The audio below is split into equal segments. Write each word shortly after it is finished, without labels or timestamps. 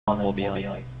we'll be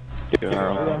like doing our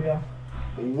own.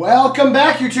 Welcome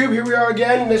back, YouTube. Here we are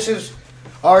again. This is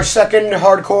our second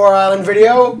Hardcore Island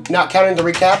video, not counting the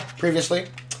recap previously.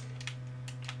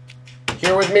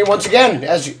 Here with me once again,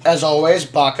 as always,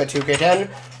 Baka2K10,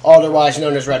 otherwise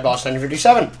known as Red Boss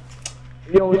 957.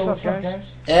 Yo, what's up, guys?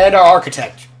 And our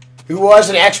architect, who was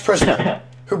an ex-prisoner,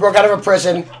 who broke out of a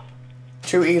prison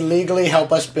to illegally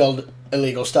help us build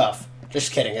illegal stuff.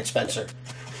 Just kidding, it's Spencer.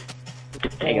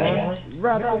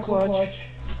 Radical Clutch.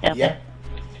 Yep.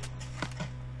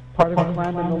 Part of a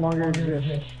clan that no longer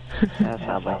exists. That's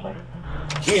how bad.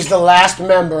 He's the last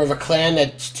member of a clan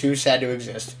that's too sad to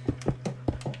exist.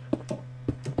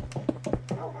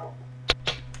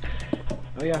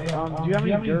 Oh yeah, do you have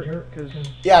any dirt?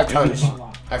 Yeah, I have tons.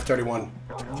 I have 31.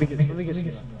 Let me get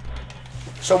some.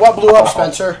 So what blew up,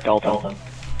 Spencer? Skeleton.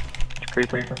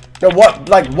 Creeper. No,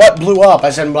 what blew up?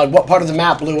 As in, like, what part of the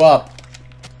map blew up?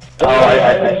 Oh,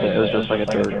 I think it was just like a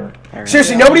dirt area.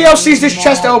 Seriously, nobody else sees this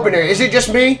chest open here. Is it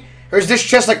just me? Or is this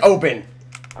chest, like, open?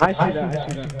 I see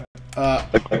that.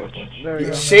 There we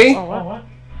go. See? Oh, what?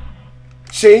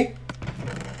 See?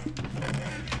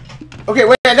 Okay,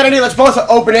 wait, I got an idea. Let's both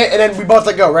open it, and then we both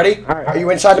let go. Ready? Alright. Are you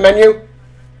inside the menu?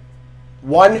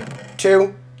 1,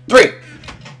 2, 3.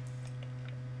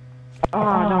 Oh, no,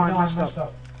 I messed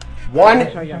up.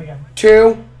 1,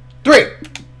 2, 3.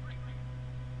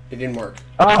 It didn't work.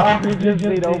 Oh, we just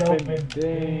stayed open.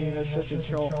 Dang, that's such a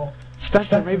troll.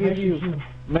 Spencer, maybe it's you.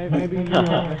 Maybe you.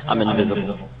 I'm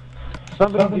invisible.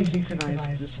 Somebody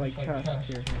desynchronized this, like, chest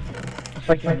here. It's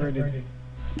like inverted.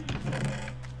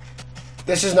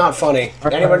 This is not funny.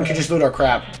 Anyone can just loot our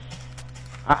crap.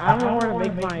 I don't know where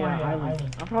to make my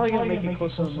island. I'm probably gonna make it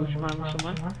close to the Mushroom Island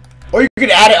somewhere. Or you could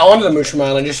add it onto the Mushroom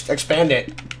Island, just expand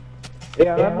it.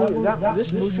 Yeah,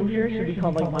 this mushroom here should be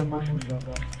called, like, my mushroom zone.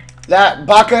 That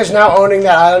Baka is now owning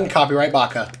that island. Copyright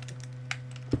Baka.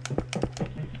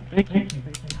 Thank you.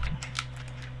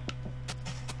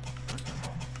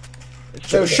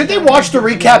 So should they watch the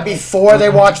recap before they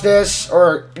watch this,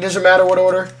 or it doesn't matter what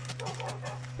order?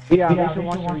 Yeah, they should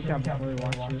watch the recap before they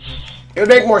watch this. It would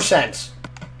make more sense.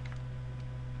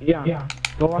 Yeah,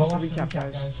 go watch the recap,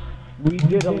 guys. We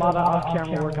did a lot of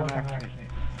off-camera work on accident.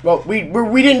 Well, we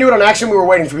didn't do it on accident. We were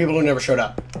waiting for people who never showed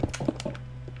up.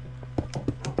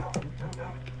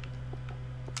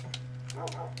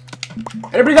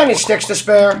 Anybody got any sticks to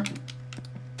spare?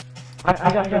 I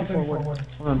got 34 wood.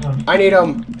 Hold on. I need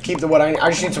them. Keep the wood. I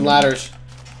just need some ladders.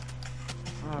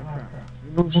 Oh, crap.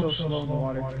 We move so slow in the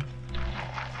water.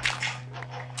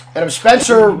 And if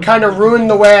Spencer kind of ruined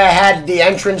the way I had the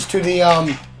entrance to the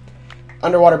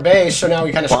underwater base, so now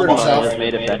he kind of screwed himself. Just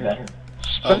made it better.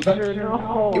 Spencer,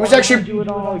 no. It was actually- do it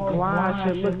all glass.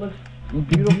 It looked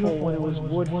beautiful when it was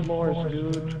wood floors,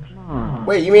 dude. Come on.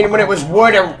 Wait, you mean when it was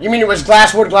wood? Or you mean it was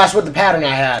glass wood, the pattern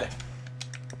I had?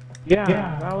 Yeah,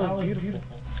 that was beautiful.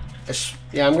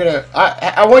 Yeah, I'm gonna.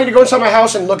 I want you to go inside my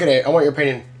house and look at it. I want your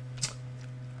opinion.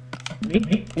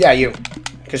 Me? Yeah, you.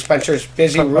 Because Spencer's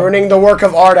busy ruining the work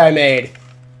of art I made.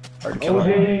 Okay.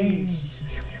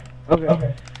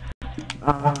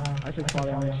 I took fall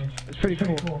damage. It's pretty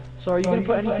cool. So are you gonna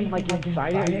put anything like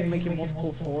inside it? Are you gonna make it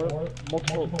multiple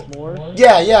floors?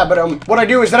 Yeah, but what I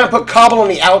do is then I put cobble on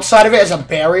the outside of it as a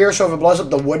barrier, so if it blows up,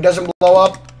 the wood doesn't blow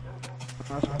up.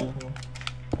 That's cool.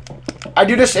 I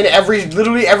do this in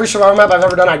literally every survival map I've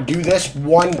ever done. I do this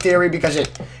one theory because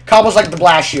cobble's like the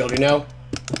blast shield, you know.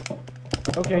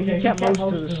 Okay, you kept most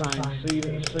of the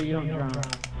signs, so you don't drown.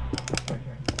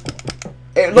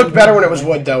 It looked better when it was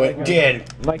wood, though. It did.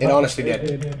 It honestly did.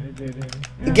 It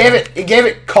did. It gave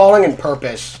it calling and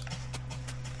purpose.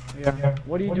 Yeah.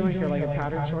 What are you doing here? Like a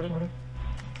pattern, sort of?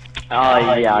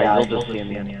 Yeah, you'll just see in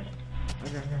the end.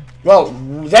 Okay. Well,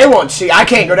 they won't see. I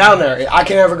can't go down there. I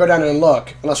can never go down there and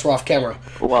look unless we're off camera.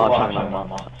 Well, I'm talking about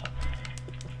mods.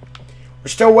 We're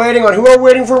still waiting on who are we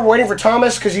waiting for? We're waiting for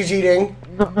Thomas because he's eating.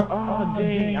 Oh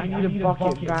dang! I need a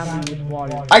bucket badly with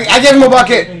water. I gave him a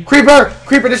bucket.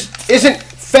 Creeper, this isn't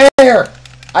fair.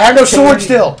 I have no sword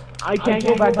still. I can't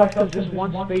go back up because this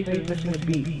one space is missing a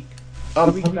beat.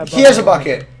 He has a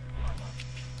bucket.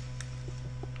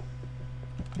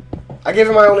 I gave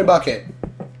him my only bucket.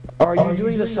 Are you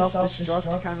doing the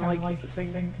self-destruct kind of like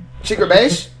thing? Secret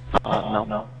base?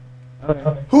 No.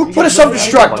 Okay. Who put a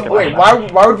self-destruct? Wait, why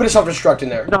would we put a self-destruct in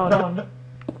there? No.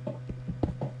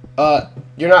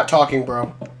 You're not talking,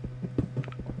 bro.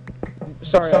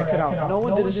 Sorry, I cut out. No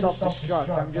one did a self-destruct.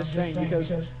 I'm just saying because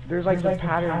there's like a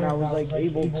pattern that was like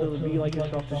able to be like a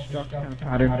self-destruct kind of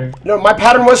pattern. No, my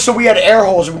pattern was so we had air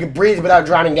holes and we could breathe without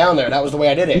drowning down there. That was the way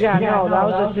I did it. Yeah, no, that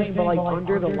was the thing. But like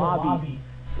under the lobby,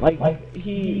 like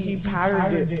he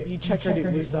patterned it. He checkered it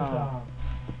with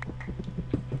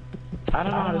I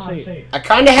don't know how to say it. I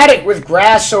kind of had it with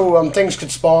grass so things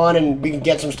could spawn and we can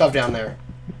get some stuff down there.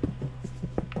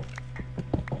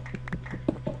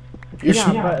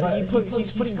 Yeah, but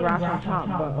he's putting grass on top,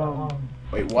 but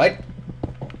Wait, what?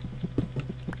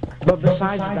 But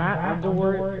besides that,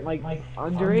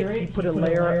 under it, he put a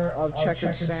layer of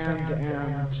checkered sand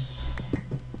and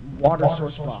water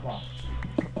source blocks.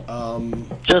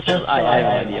 Just, I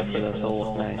have an idea for this, so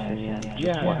we'll nice in the end.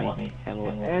 Yeah. Let me handle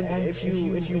it. And if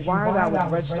you wire that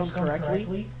with redstone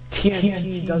correctly,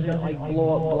 TNT doesn't like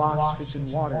blow up blocks if it's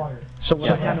in water. So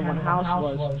what I had in one house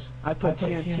was I put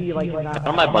TNT like in that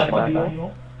On my bucket.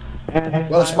 deal. And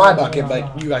Well, it's my bucket,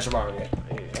 but you guys are borrowing it.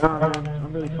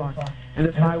 I'm really far. And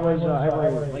if I was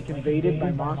ever like invaded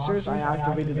by monsters, I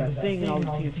activated that thing and all the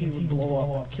TNT would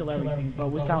blow up, kill everything, but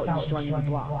without destroying the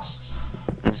blocks.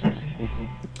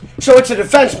 So it's a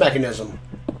defense mechanism.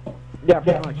 Yeah,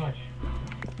 pretty much.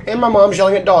 And my mom's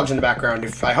yelling at dogs in the background.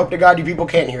 I hope to God you people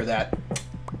can't hear that.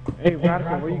 Hey,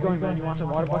 Radical, where are you going, man? You want some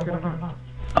water bucket or not?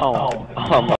 Oh,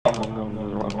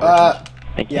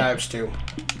 Yeah, I was too.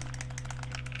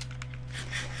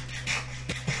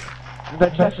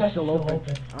 That chest is still open.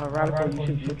 Radical, you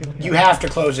should look at it. You have to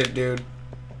close it, dude.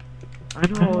 I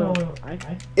know.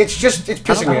 It's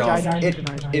pissing me off.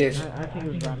 It is. I think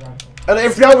it was Radical. And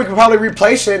if not, we could probably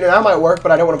replace it, and that might work,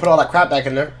 but I don't want to put all that crap back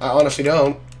in there. I honestly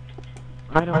don't.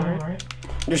 I know, right?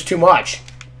 There's too much.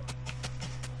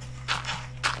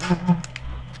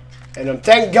 And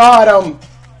thank God,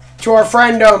 to our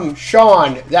friend,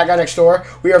 Sean, that guy next door,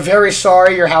 we are very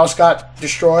sorry your house got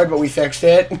destroyed, but we fixed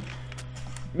it.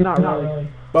 Not really.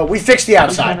 But we fixed the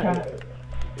outside.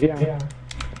 Yeah.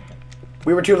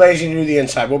 We were too lazy to do the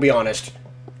inside, we'll be honest.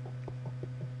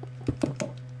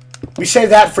 We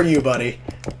saved that for you, buddy.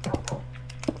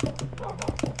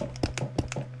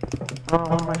 One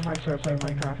of my friends started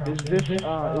playing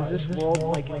Minecraft. Is this world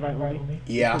like invite only?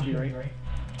 Yeah. Could be, right?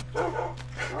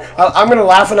 I'm gonna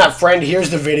laugh when that friend hears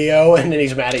the video and then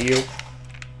he's mad at you.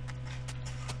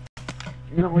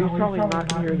 No, he's probably not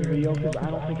gonna hear the video because I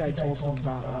don't think I told him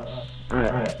about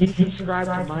us. He subscribed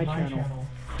to my channel,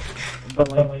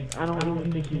 but like I don't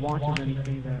even think he watches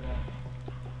anything that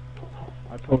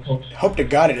I post. Hope to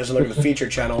God he doesn't look at the feature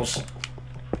channels.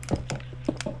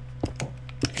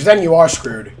 Because then you are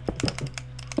screwed.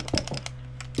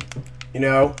 You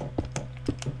know?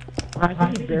 I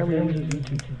think he barely uses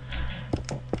YouTube.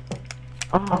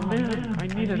 Oh man, I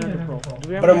need an Ender Pearl. Do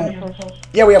we have an Ender Pearl?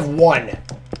 Yeah, we have one.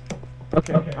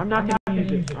 Okay, I'm not gonna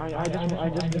use it. I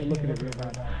just need to look at it real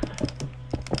bad.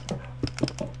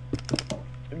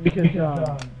 Because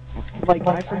like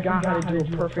I forgot how to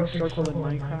do a perfect circle in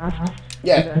Minecraft.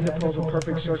 Yeah. And the Ender Pearl's a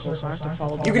perfect circle, so I have to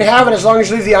follow. You can have it as long as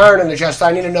you leave the iron in the chest.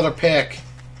 I need another pick.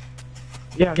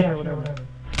 Yeah, sure, whatever.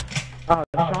 Sean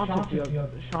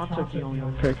took the only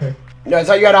one pick. No, I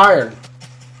thought you had iron.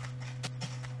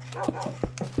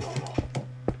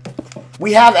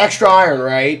 We have extra iron,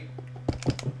 right?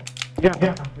 Yeah, we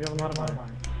have a lot of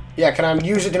iron. Yeah, can I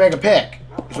use it to make a pick?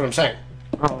 That's what I'm saying.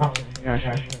 Oh, okay.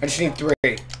 Yeah. I just need 3.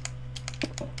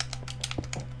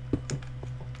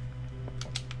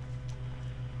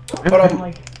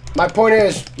 But my point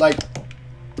is, like,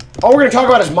 all we're gonna talk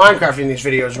about is Minecraft in these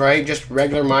videos, right? Just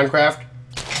regular Minecraft.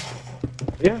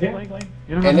 Yeah.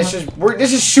 And this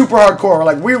is super hardcore.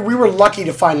 Like we were lucky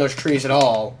to find those trees at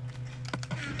all.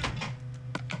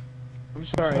 I'm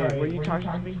sorry. Were you talking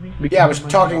to me? Yeah, I was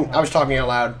talking out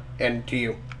loud and to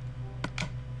you.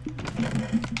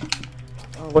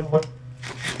 What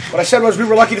I said was we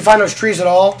were lucky to find those trees at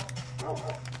all.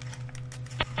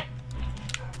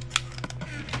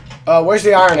 Where's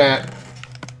the iron at?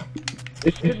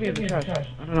 It should be in the chest.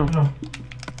 I don't know.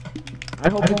 I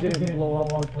hope it didn't blow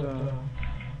up with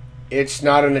It's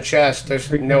not in the chest.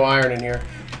 There's no iron in here.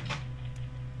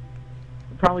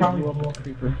 It probably blew up with a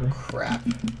creeper. Crap.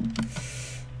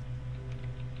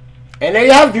 And there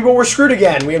you have it, people. We're screwed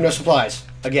again. We have no supplies.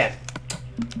 Again.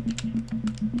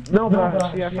 No,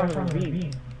 but see, I found a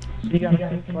ravine. So you gotta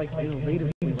think like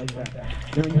innovatively like that.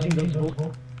 You know, using those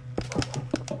books.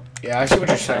 Yeah, I see what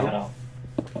you're saying.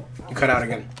 You cut out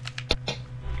again.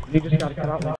 You just gotta cut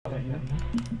out like that, you know?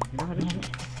 You know how to do it?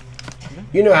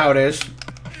 You know how it is.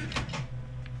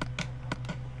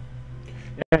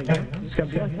 Yeah, you just gotta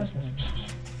be like this.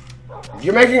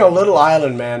 You're making a little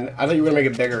island, man. I thought you were gonna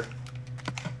make it bigger.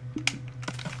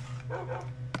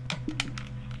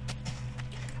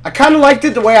 I kind of liked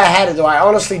it the way I had it, though. I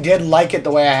honestly did like it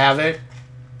the way I have it.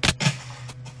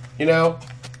 You know?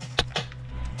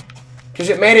 Because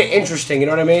it made it interesting, you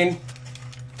know what I mean?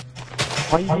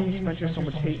 Why do you spend so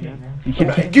much hate, man?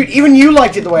 Dude, even you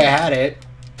liked it the way I had it.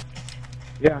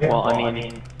 Yeah. Well, I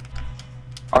mean,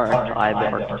 I,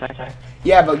 the architect.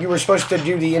 Yeah, but you were supposed to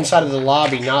do the inside of the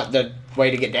lobby, not the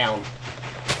way to get down.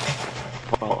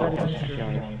 Well,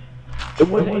 It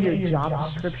wasn't in your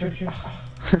job description.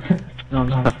 No,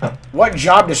 What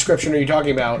job description are you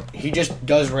talking about? He just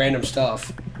does random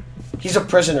stuff. He's a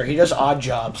prisoner. He does odd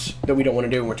jobs that we don't want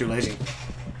to do and we're too lazy.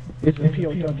 It's a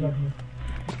POW.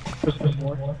 Christmas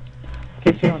War.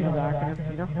 In case you don't know the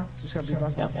acronym, you know? Just gotta be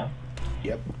about that.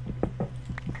 Yep.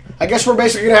 I guess we're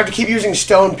basically gonna have to keep using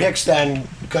stone picks then,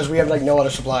 because we have like no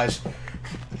other supplies.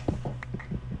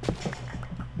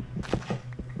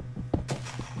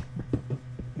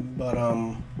 But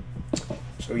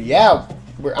so yeah,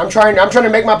 I'm trying to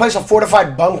make my place a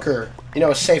fortified bunker. You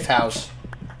know, a safe house.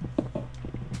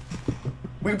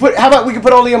 We can put. How about we can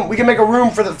put all the we can make a room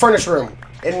for the furnace room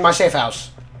in my safe house.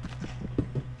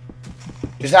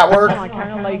 Does that work? I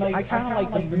kind of like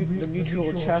the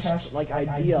mutual chest like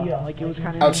idea. Like it was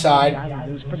kind of outside.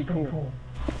 It was pretty cool.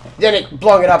 Then it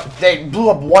blew it up. They blew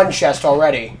up one chest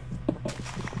already.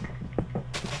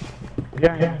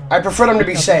 Yeah. I prefer them to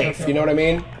be safe. You know what I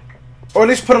mean? Or at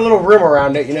least put a little room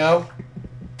around it. You know?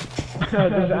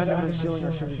 There's Enderman stealing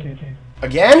our sugarcane.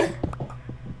 Again?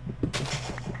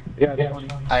 Yeah, it's funny.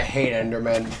 I hate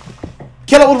Endermen.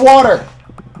 Kill it with water.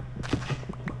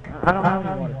 I don't have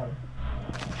any water.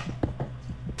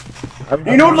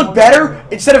 You know what would look better?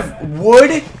 Instead of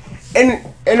wood and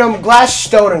glass,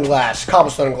 stone and glass,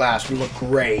 cobblestone and glass would look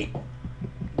great.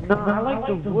 No, I like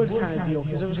the wood kind of deal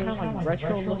because it was kind of like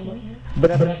retro looking,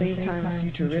 but at the same time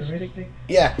futuristic.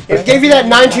 Yeah, it gave you that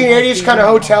 1980s kind of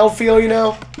hotel feel, you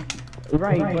know?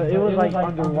 Right, but it was like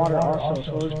underwater also,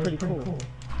 so it was pretty cool.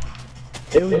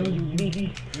 It was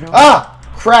unique. You know? Ah,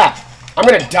 crap! I'm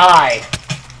gonna die.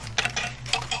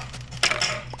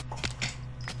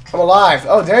 I'm alive.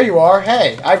 Oh, there you are.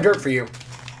 Hey, I have dirt for you.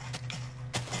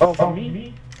 Oh, for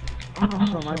me?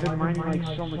 Awesome, I've been mining like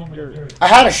so much dirt. I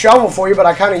had a shovel for you, but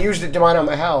I kind of used it to mine out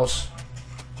my house.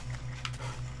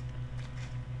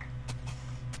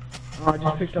 Oh, I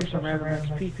just picked up some random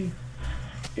XP.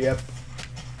 Yep.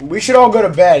 We should all go to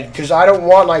bed, because I don't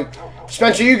want, like...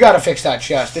 Spencer, you gotta fix that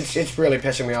chest. It's really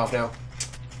pissing me off now.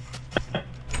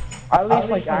 At least,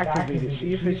 like, activate it.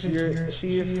 See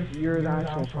if you're the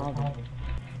actual problem.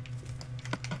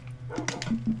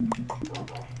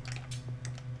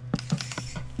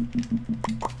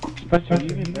 Spencer, are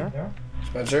you in there?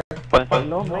 Spencer? What?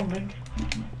 Hello, man.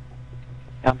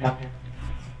 Yeah.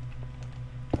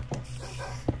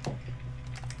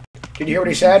 Did you hear what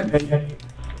he said?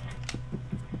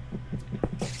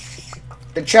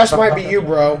 The chest might be you,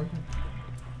 bro.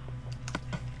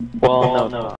 Well,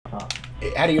 no.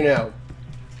 How do you know?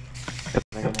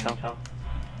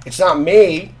 It's not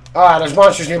me. Ah, there's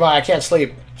monsters nearby. I can't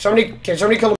sleep. Can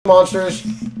somebody kill the monsters?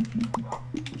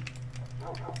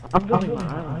 I'm building my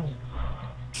island.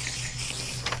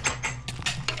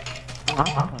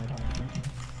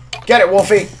 Get it,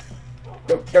 Wolfie.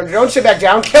 Don't sit back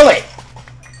down. Kill it.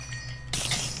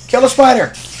 Kill the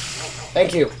spider.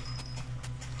 Thank you.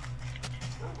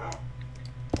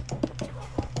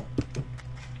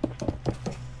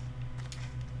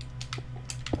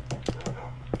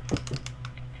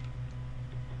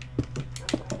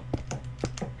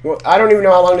 Well, I don't even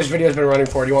know how long this video's been running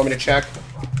for. Do you want me to check?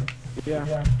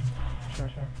 Yeah. Sure.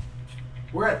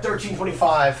 We're at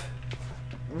 13:25.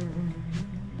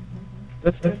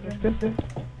 That's good.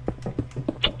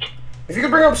 If you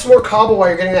could bring up some more cobble while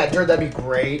you're getting that dirt, that'd be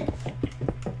great. Are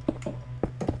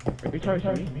you talking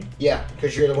to me? Yeah,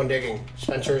 because you're the one digging.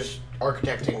 Spencer's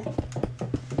architecting.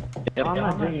 Yep. I'm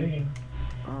not digging.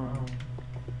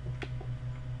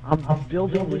 I'm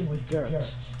building with dirt.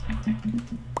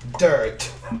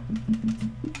 Dirt.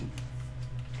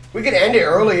 We could end it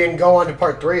early and go on to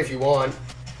part 3 if you want.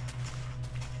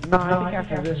 No, I think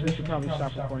after this we should probably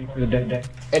stop recording for the day.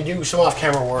 And do some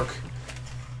off-camera work.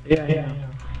 Yeah.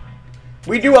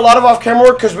 We do a lot of off-camera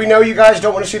work because we know you guys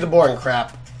don't want to see the boring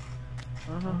crap.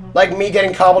 Like me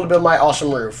getting cobble to build my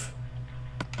awesome roof.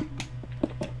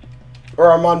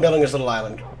 Or our mom building his little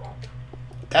island.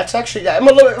 That's actually...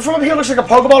 From up here, it looks like a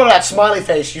Pokeball or that smiley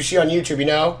face you see on YouTube, you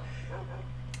know?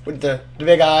 With the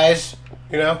big eyes,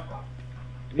 you know?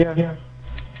 Yeah.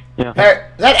 Hey,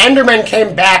 that Enderman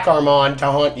came back, Armand, to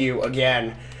haunt you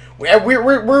again.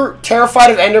 We're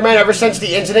terrified of Enderman ever since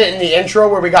the incident in the intro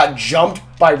where we got jumped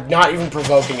by not even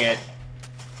provoking it.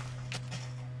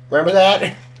 Remember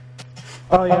that?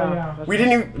 Oh yeah. We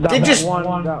didn't even...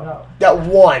 That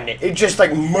one. It just,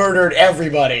 like, murdered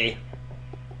everybody.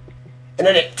 And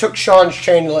then it took Sean's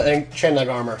chain leg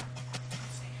armor.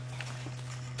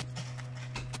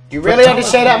 You really had to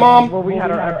say that, Mom? Well, we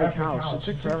had our epic house. It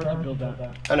took forever to build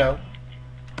that. I know.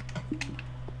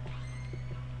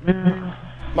 Yeah.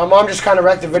 My mom just kind of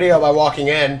wrecked the video by walking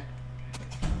in.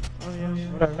 Oh yeah,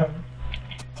 whatever.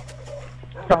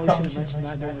 Probably should have mentioned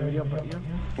that during the video, but yeah.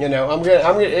 You know, I'm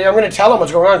gonna tell them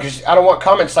what's going on because I don't want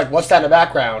comments like, "What's that in the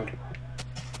background?"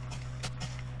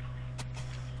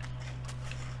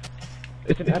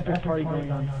 It's an epic party going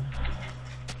on.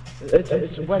 It's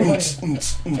a wedding and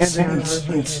the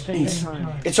anniversary at the same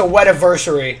time. It's a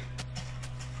wed-iversary.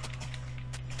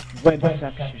 Wed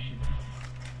deception.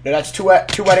 No, that's two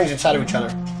weddings inside of each other.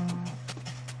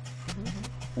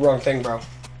 Wrong thing, bro.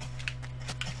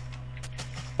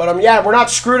 But yeah, we're not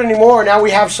screwed anymore. Now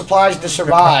we have supplies to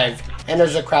survive, and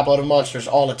there's a crap load of monsters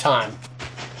all the time.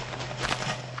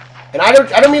 And I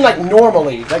don't mean like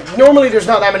normally. Like normally, there's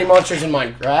not that many monsters in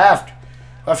Minecraft.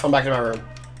 I'll come back to my room.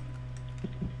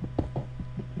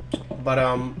 But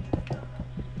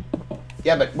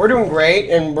yeah, but we're doing great,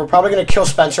 and we're probably gonna kill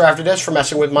Spencer after this for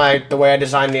messing with the way I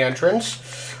designed the entrance.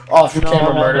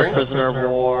 Off-camera murdering. Prisoner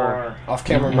of war.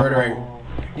 Off-camera murdering.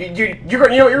 You're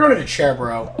going to the chair,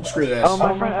 bro. Screw this. Oh,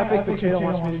 my friend Epic Potato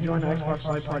wants me to join the Xbox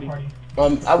Live party.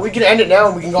 We can end it now,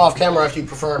 and we can go off-camera if you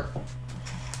prefer.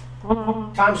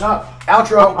 Time's up.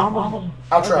 Outro.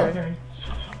 Outro. Okay.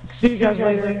 See you guys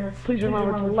later. Please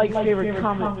remember to like, favorite,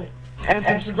 comment,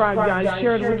 and subscribe, guys.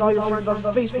 Share it with all your friends on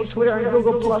Facebook, Twitter, and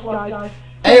Google Plus, guys.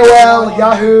 AOL,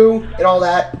 Yahoo, and all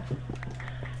that.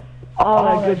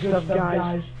 All that good stuff,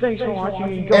 guys. Thanks for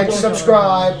watching. And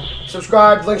subscribe.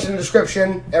 Subscribe, links in the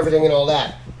description, everything and all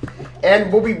that.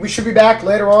 And we should be back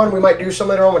later on. We might do some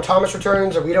later on when Thomas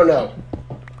returns, or we don't know.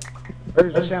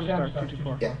 There's the Sam Star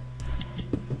 224. Yeah.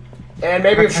 And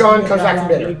maybe if Sean comes back from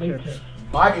dinner.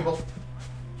 Bye, people.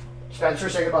 Spencer,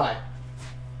 say goodbye.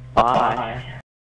 Bye.